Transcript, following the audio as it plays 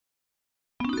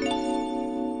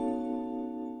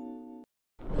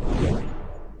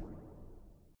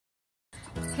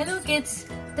Hello kids.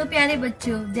 तो प्यारे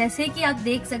बच्चों, जैसे कि आप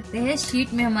देख सकते हैं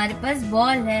शीट में हमारे पास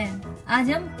बॉल है।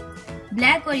 आज हम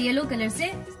ब्लैक और येलो कलर से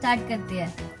स्टार्ट करते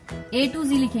हैं। A to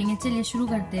Z लिखेंगे। चलिए शुरू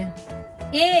करते हैं।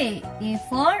 A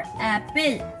for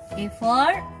apple, A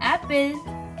for apple.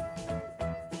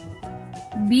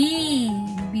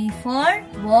 B for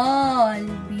ball,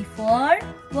 B for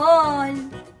ball.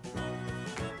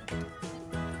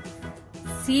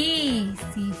 C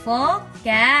for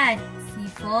cat, C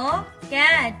for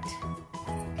cat.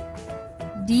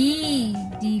 D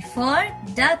for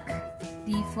duck,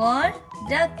 D for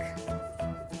duck.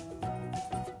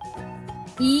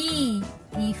 E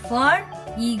for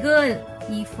eagle,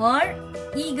 E for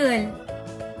eagle.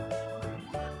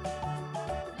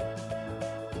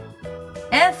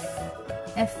 F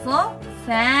for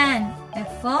fan,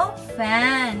 F for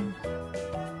fan.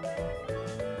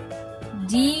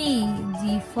 G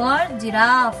for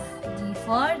giraffe, G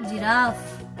for giraffe.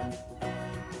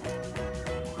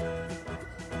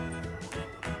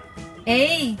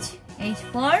 H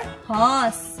for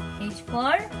horse, H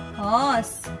for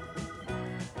horse.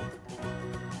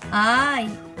 I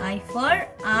for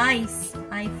ice,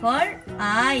 I for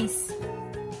ice.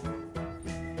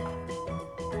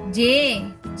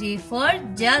 J for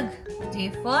jug, J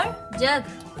for jug.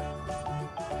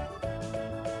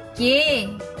 K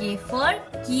for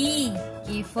key,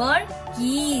 K for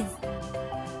keys.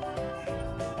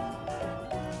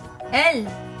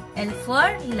 L for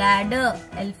ladder,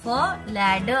 L for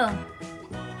ladder.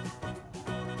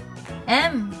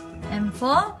 M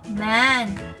for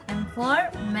man, M for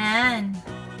man.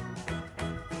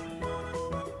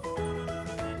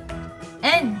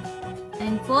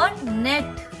 N for net,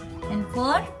 N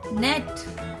for net.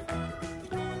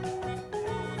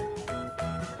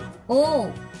 O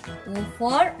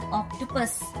for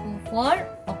octopus, O for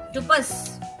octopus.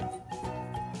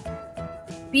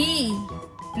 P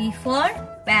for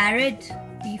parrot,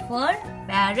 P for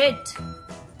parrot.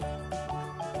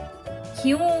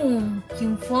 Q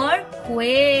for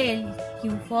quail,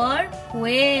 Q for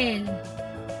quail.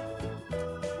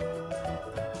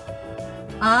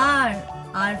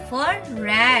 R for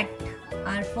rat,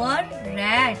 R for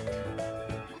rat.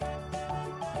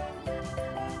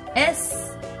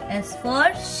 S for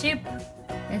ship,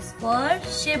 S for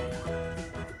ship.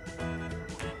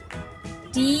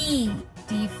 T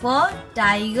for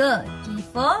tiger, T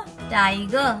for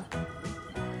tiger.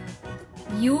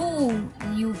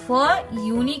 U for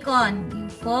unicorn, U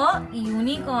for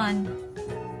unicorn.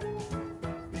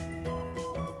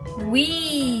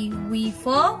 V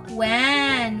for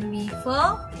van, V for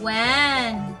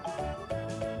van.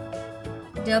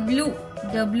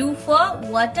 W for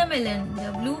watermelon,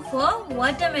 W for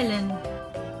watermelon.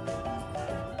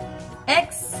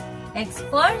 X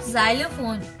for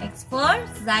xylophone, X for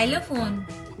xylophone.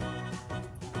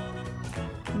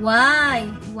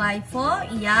 Y for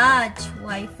yacht,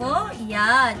 Y for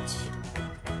yacht.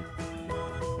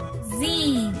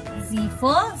 Z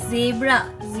for zebra,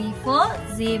 Z for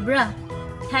zebra.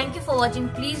 Thank you for watching.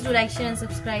 Please do like, share and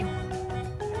subscribe.